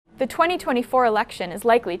The 2024 election is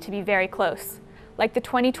likely to be very close. Like the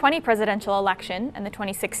 2020 presidential election and the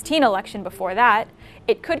 2016 election before that,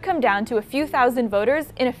 it could come down to a few thousand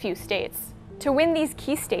voters in a few states. To win these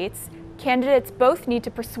key states, candidates both need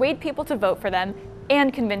to persuade people to vote for them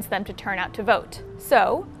and convince them to turn out to vote.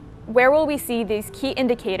 So, where will we see these key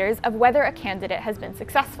indicators of whether a candidate has been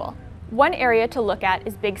successful? One area to look at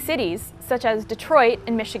is big cities, such as Detroit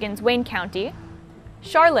in Michigan's Wayne County,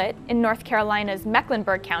 Charlotte in North Carolina's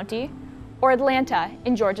Mecklenburg County, or Atlanta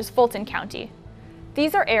in Georgia's Fulton County.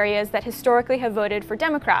 These are areas that historically have voted for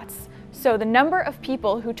Democrats, so the number of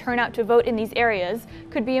people who turn out to vote in these areas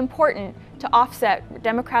could be important to offset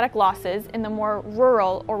Democratic losses in the more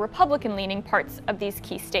rural or Republican-leaning parts of these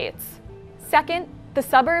key states. Second, the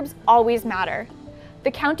suburbs always matter.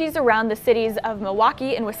 The counties around the cities of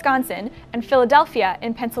Milwaukee in Wisconsin and Philadelphia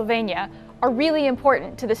in Pennsylvania are really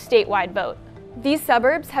important to the statewide vote. These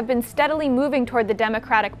suburbs have been steadily moving toward the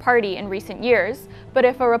Democratic Party in recent years, but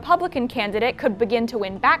if a Republican candidate could begin to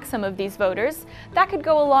win back some of these voters, that could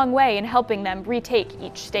go a long way in helping them retake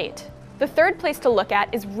each state. The third place to look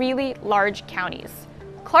at is really large counties.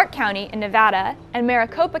 Clark County in Nevada and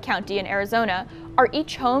Maricopa County in Arizona are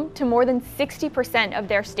each home to more than 60% of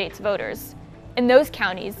their state's voters. In those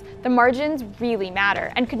counties, the margins really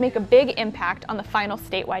matter and could make a big impact on the final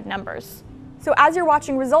statewide numbers. So as you're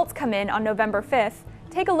watching results come in on November 5th,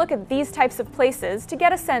 take a look at these types of places to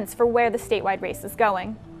get a sense for where the statewide race is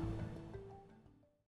going.